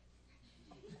tell you.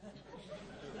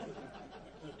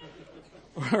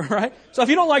 Right? So if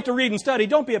you don't like to read and study,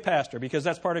 don't be a pastor, because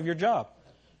that's part of your job.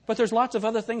 But there's lots of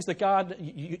other things that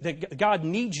God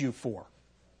needs you for,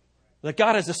 that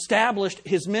God has established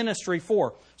His ministry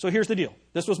for. So here's the deal.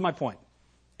 This was my point.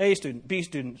 A student, B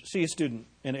student, C student,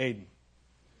 and Aiden.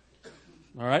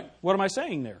 All right? What am I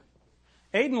saying there?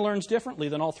 Aiden learns differently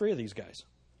than all three of these guys.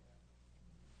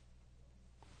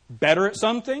 Better at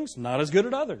some things, not as good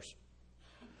at others.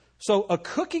 So a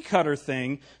cookie cutter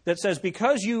thing that says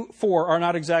because you four are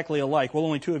not exactly alike, well,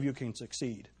 only two of you can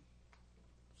succeed.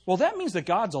 Well, that means that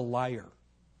God's a liar.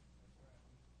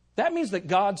 That means that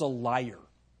God's a liar.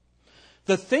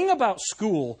 The thing about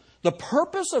school, the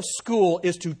purpose of school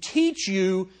is to teach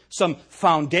you some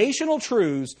foundational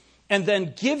truths and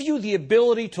then give you the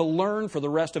ability to learn for the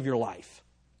rest of your life.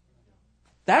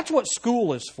 That's what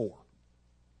school is for.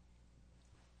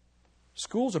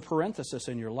 School's a parenthesis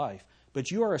in your life,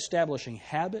 but you are establishing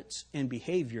habits and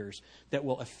behaviors that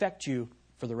will affect you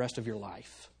for the rest of your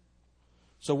life.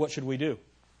 So what should we do?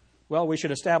 Well, we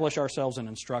should establish ourselves in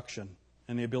instruction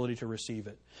and the ability to receive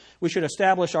it. We should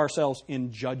establish ourselves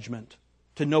in judgment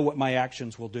to know what my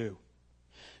actions will do.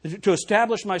 To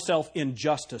establish myself in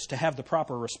justice, to have the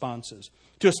proper responses.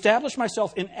 To establish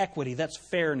myself in equity, that's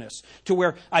fairness, to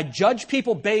where I judge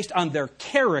people based on their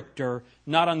character,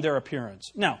 not on their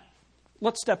appearance. Now,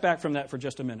 let's step back from that for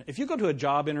just a minute. If you go to a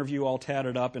job interview all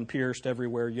tatted up and pierced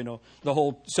everywhere, you know, the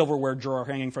whole silverware drawer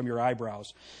hanging from your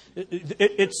eyebrows,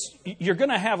 you're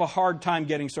going to have a hard time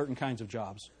getting certain kinds of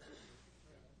jobs.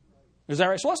 Is that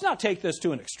right? So let's not take this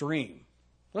to an extreme.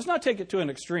 Let's not take it to an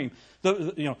extreme.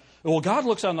 Well, God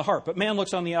looks on the heart, but man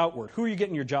looks on the outward. Who are you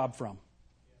getting your job from?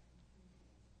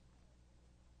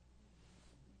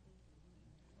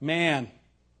 Man.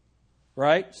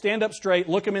 Right? Stand up straight,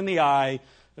 look him in the eye,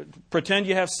 pretend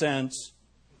you have sense.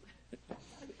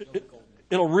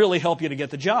 It'll really help you to get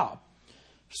the job.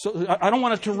 So I don't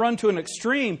want it to run to an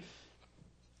extreme,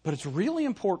 but it's really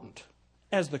important.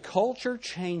 As the culture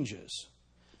changes,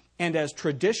 and as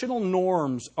traditional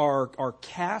norms are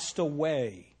cast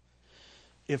away,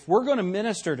 if we're going to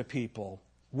minister to people,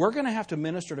 we're going to have to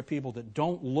minister to people that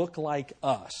don't look like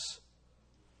us.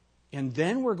 And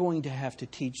then we're going to have to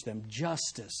teach them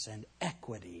justice and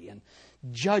equity and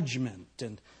judgment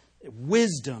and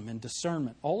wisdom and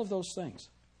discernment. All of those things.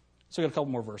 So I've got a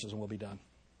couple more verses and we'll be done.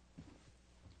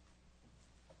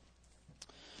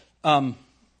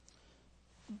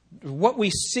 What we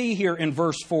see here in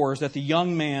verse 4 is that the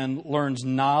young man learns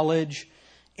knowledge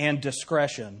and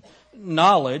discretion.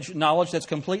 Knowledge that's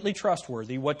completely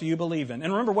trustworthy. What do you believe in?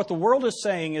 And remember, what the world is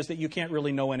saying is that you can't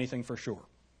really know anything for sure.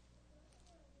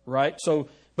 Right?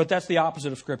 But that's the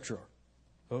opposite of Scripture.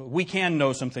 We can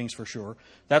know some things for sure.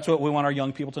 That's what we want our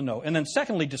young people to know. And then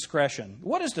secondly, discretion.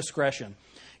 What is discretion?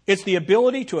 It's the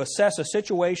ability to assess a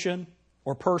situation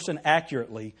or person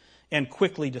accurately and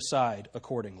quickly decide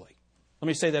accordingly. Let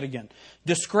me say that again.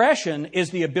 Discretion is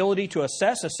the ability to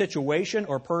assess a situation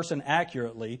or person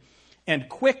accurately and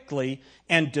quickly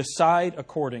and decide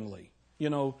accordingly.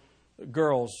 You know,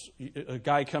 girls, a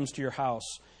guy comes to your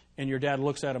house and your dad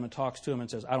looks at him and talks to him and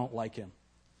says, I don't like him.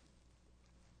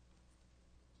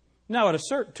 Now,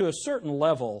 to a certain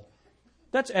level,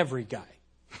 that's every guy.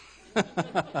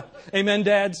 Amen,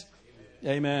 dads?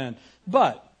 Amen.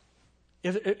 But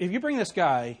if you bring this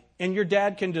guy and your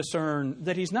dad can discern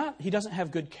that he doesn't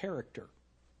have good character,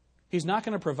 he's not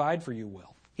going to provide for you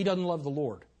well, he doesn't love the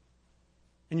Lord,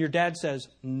 and your dad says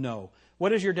no, what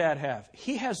does your dad have?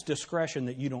 He has discretion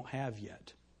that you don't have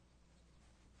yet.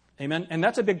 Amen? And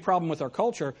that's a big problem with our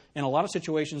culture. In a lot of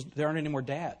situations, there aren't any more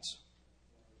dads.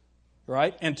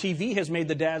 Right? And TV has made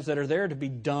the dads that are there to be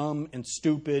dumb and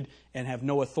stupid and have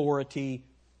no authority.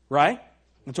 Right?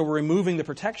 And so we're removing the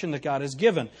protection that God has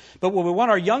given. But what we want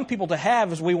our young people to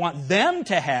have is we want them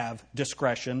to have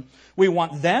discretion. We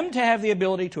want them to have the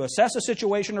ability to assess a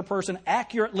situation or person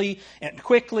accurately and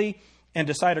quickly and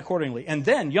decide accordingly. And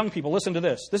then, young people, listen to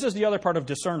this. This is the other part of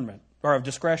discernment, or of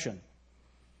discretion.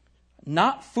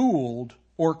 Not fooled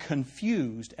or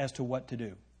confused as to what to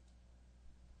do.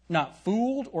 Not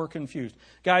fooled or confused.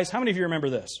 Guys, how many of you remember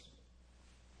this?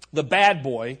 The bad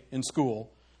boy in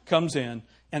school comes in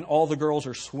and all the girls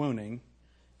are swooning,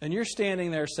 and you're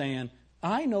standing there saying,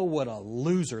 I know what a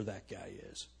loser that guy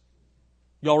is.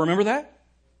 Y'all remember that?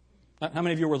 How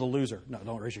many of you were the loser? No,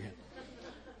 don't raise your hand.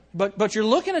 But you're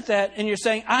looking at that and you're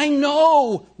saying, I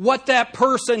know what that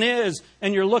person is.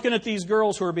 And you're looking at these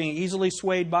girls who are being easily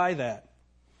swayed by that.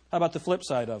 How about the flip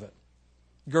side of it?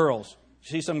 Girls. You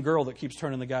see some girl that keeps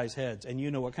turning the guys' heads, and you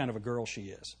know what kind of a girl she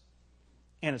is.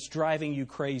 And it's driving you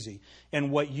crazy. And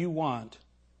what you want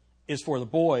is for the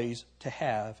boys to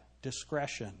have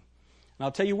discretion. And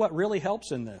I'll tell you what really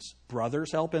helps in this.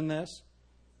 Brothers help in this.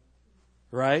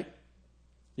 Right?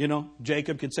 You know,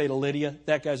 Jacob could say to Lydia,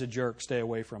 that guy's a jerk, stay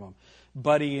away from him.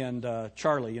 Buddy and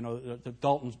Charlie, you know, the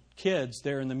Dalton kids,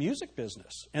 they're in the music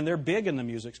business. And they're big in the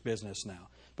music business now.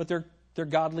 But they're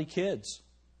godly kids.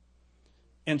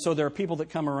 And so there are people that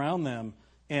come around them,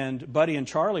 and Buddy and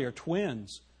Charlie are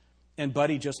twins. And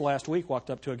Buddy just last week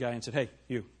walked up to a guy and said, hey,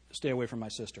 you, stay away from my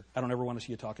sister. I don't ever want to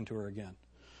see you talking to her again.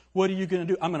 What are you going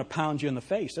to do? I'm going to pound you in the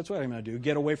face. That's what I'm going to do.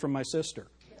 Get away from my sister.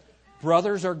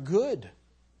 Brothers are good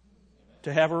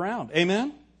to have around.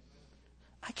 Amen?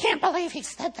 I can't believe he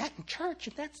said that in church.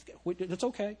 And that's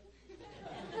okay.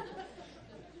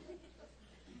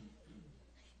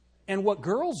 And what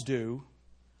girls do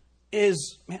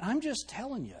is, man, I'm just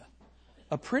telling you,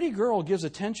 a pretty girl gives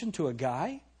attention to a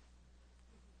guy,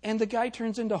 and the guy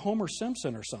turns into Homer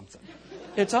Simpson or something.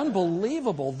 It's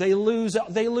unbelievable. They lose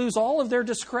all of their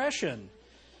discretion.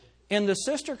 And the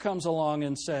sister comes along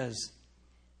and says,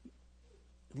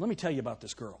 let me tell you about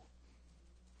this girl.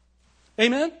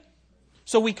 Amen?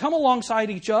 So we come alongside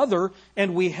each other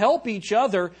and we help each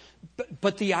other,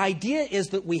 but the idea is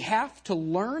that we have to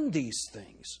learn these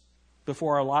things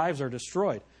before our lives are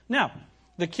destroyed. Now,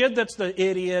 the kid that's the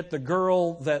idiot, the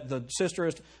girl that the sister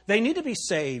is, they need to be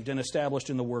saved and established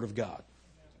in the Word of God.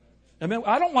 I mean,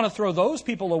 I don't want to throw those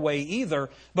people away either,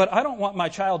 but I don't want my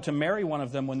child to marry one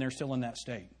of them when they're still in that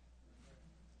state.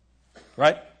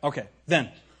 Right? Okay, then,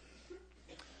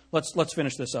 let's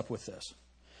finish this up with this.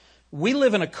 We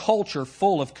live in a culture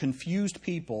full of confused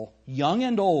people, young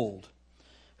and old,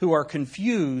 who are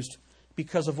confused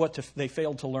because of what they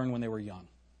failed to learn when they were young.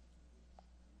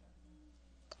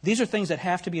 These are things that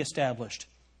have to be established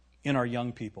in our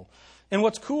young people. And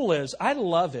what's cool is, I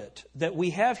love it that we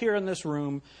have here in this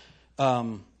room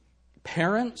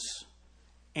parents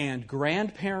and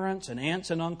grandparents and aunts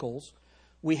and uncles.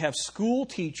 We have school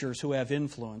teachers who have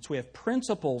influence. We have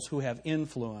principals who have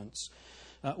influence.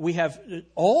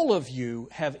 All of you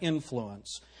have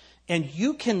influence. And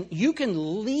you can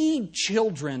lead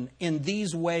children in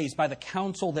these ways by the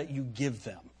counsel that you give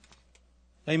them.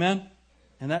 Amen?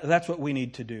 And that's what we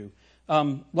need to do.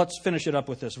 Let's finish it up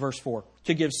with this, verse 4.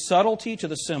 To give subtlety to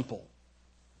the simple,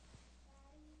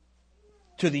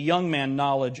 to the young man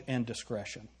knowledge and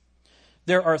discretion.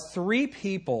 There are three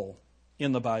people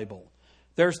in the Bible.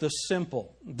 There's the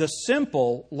simple. The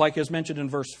simple, like is mentioned in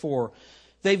verse 4,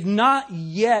 they've not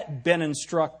yet been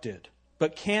instructed,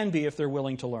 but can be if they're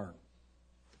willing to learn.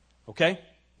 Okay?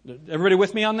 Everybody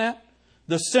with me on that?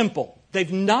 The simple.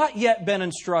 They've not yet been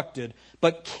instructed,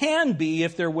 but can be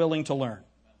if they're willing to learn.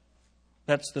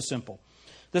 That's the simple.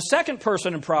 The second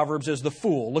person in Proverbs is the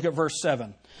fool. Look at verse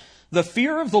 7. The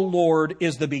fear of the Lord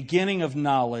is the beginning of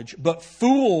knowledge, but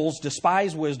fools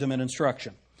despise wisdom and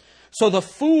instruction. So the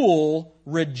fool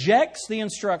rejects the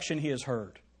instruction he has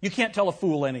heard. You can't tell a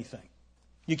fool anything.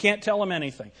 You can't tell him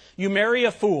anything. You marry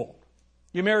a fool.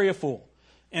 You marry a fool.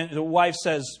 And the wife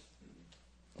says,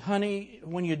 honey,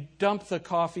 when you dump the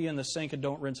coffee in the sink and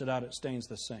don't rinse it out, it stains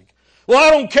the sink. Well,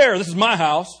 I don't care. This is my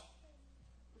house.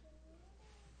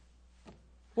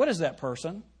 What is that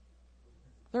person?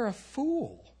 They're a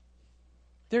fool.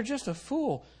 They're just a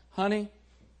fool. Honey,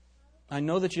 I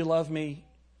know that you love me.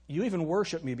 You even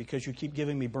worship me because you keep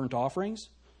giving me burnt offerings.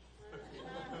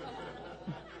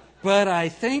 But I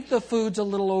think the food's a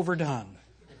little overdone.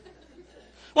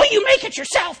 Well, you make it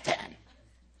yourself then.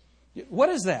 What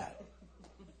is that?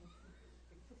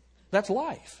 That's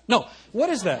life. No, what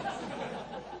is that?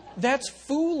 That's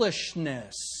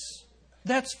foolishness.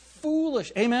 That's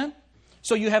foolish. Amen?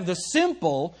 So you have the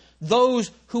simple, those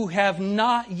who have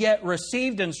not yet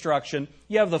received instruction.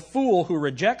 You have the fool who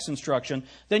rejects instruction.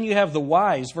 Then you have the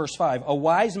wise, verse 5. A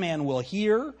wise man will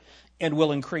hear and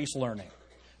will increase learning.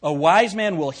 A wise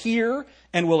man will hear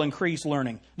and will increase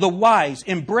learning. The wise,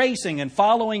 embracing and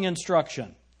following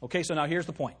instruction. Okay, so now here's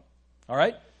the point. All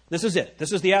right? This is it.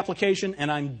 This is the application,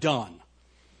 and I'm done.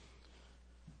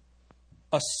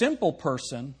 A simple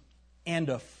person and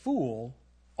a fool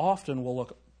often will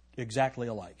look exactly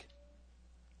alike.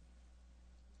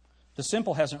 The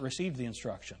simple hasn't received the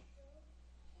instruction.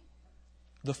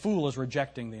 The fool is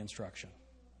rejecting the instruction.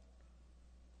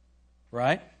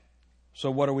 Right?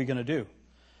 So what are we going to do?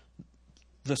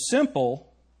 The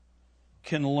simple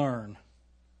can learn.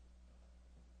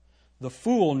 The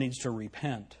fool needs to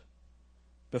repent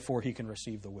before he can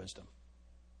receive the wisdom.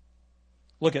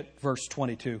 Look at verse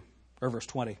 22, or verse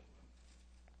 20.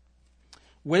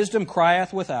 Wisdom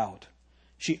crieth without.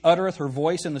 She uttereth her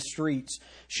voice in the streets.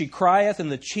 She crieth in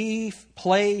the chief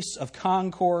place of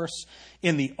concourse,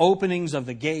 in the openings of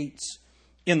the gates.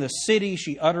 In the city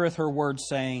she uttereth her words,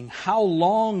 saying, How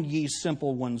long, ye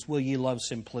simple ones, will ye love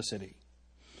simplicity?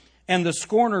 And the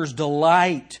scorners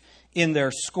delight in their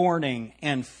scorning,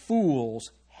 and fools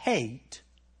hate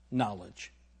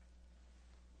knowledge.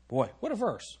 Boy, what a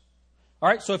verse. All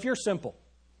right, so if you're simple,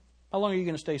 how long are you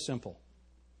going to stay simple?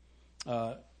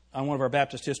 On one of our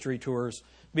Baptist history tours,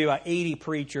 be about 80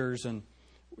 preachers, and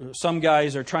some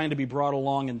guys are trying to be brought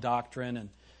along in doctrine. And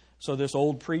so this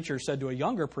old preacher said to a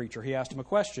younger preacher, he asked him a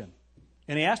question.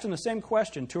 And he asked him the same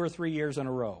question 2 or 3 years in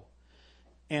a row.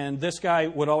 And this guy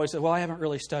would always say, well, I haven't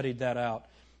really studied that out.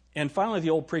 And finally the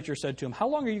old preacher said to him, how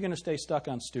long are you going to stay stuck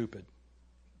on stupid?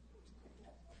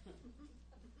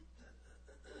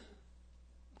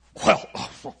 Well,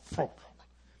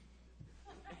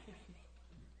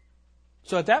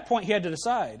 so at that point he had to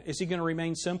decide, is he going to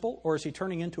remain simple or is he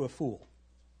turning into a fool?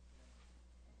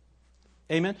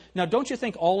 Amen? Now, don't you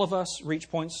think all of us reach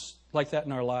points like that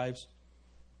in our lives?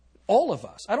 All of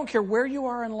us. I don't care where you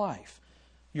are in life.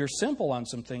 You're simple on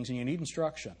some things and you need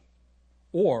instruction.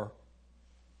 Or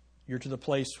you're to the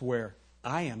place where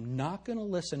I am not going to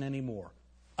listen anymore.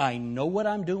 I know what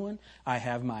I'm doing. I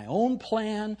have my own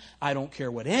plan. I don't care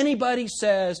what anybody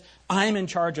says. I'm in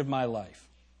charge of my life.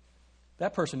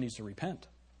 That person needs to repent.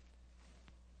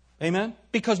 Amen?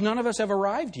 Because none of us have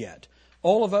arrived yet.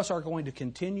 All of us are going to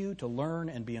continue to learn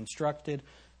and be instructed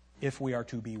if we are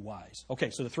to be wise. Okay,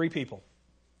 so the three people.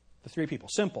 The three people.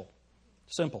 Simple.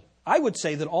 Simple. I would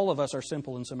say that all of us are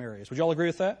simple in some areas. Would you all agree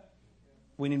with that?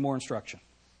 We need more instruction.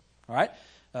 All right?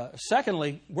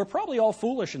 Secondly, we're probably all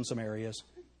foolish in some areas.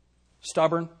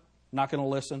 Stubborn, not going to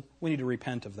listen. We need to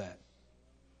repent of that.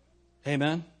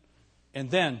 Amen? And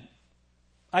then,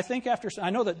 I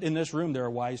know that in this room there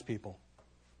are wise people.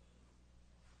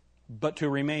 But to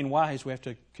remain wise, we have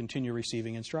to continue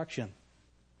receiving instruction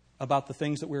about the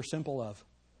things that we're simple of.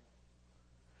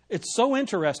 It's so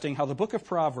interesting how the book of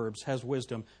Proverbs has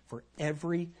wisdom for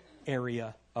every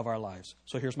area of our lives.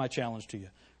 So here's my challenge to you.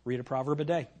 Read a proverb a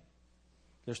day.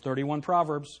 There's 31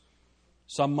 proverbs.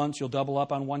 Some months you'll double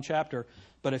up on one chapter.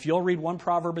 But if you'll read one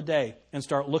proverb a day and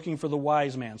start looking for the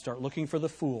wise man, start looking for the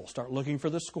fool, start looking for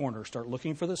the scorner, start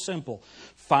looking for the simple,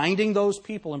 finding those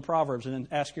people in Proverbs, and then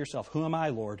ask yourself, who am I,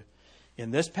 Lord?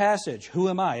 In this passage, who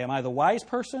am I? Am I the wise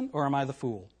person or am I the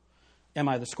fool? Am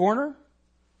I the scorner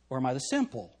or am I the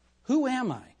simple? Who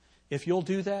am I? If you'll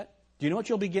do that, do you know what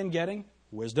you'll begin getting?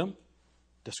 Wisdom,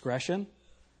 discretion,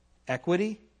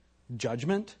 equity,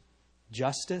 judgment,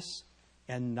 justice,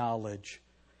 and knowledge.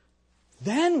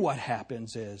 Then what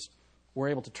happens is we're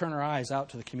able to turn our eyes out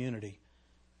to the community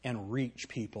and reach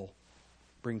people,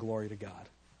 bring glory to God.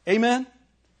 Amen?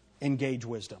 Engage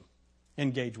wisdom.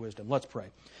 Engage wisdom. Let's pray.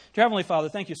 Dear Heavenly Father,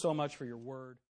 thank you so much for your word.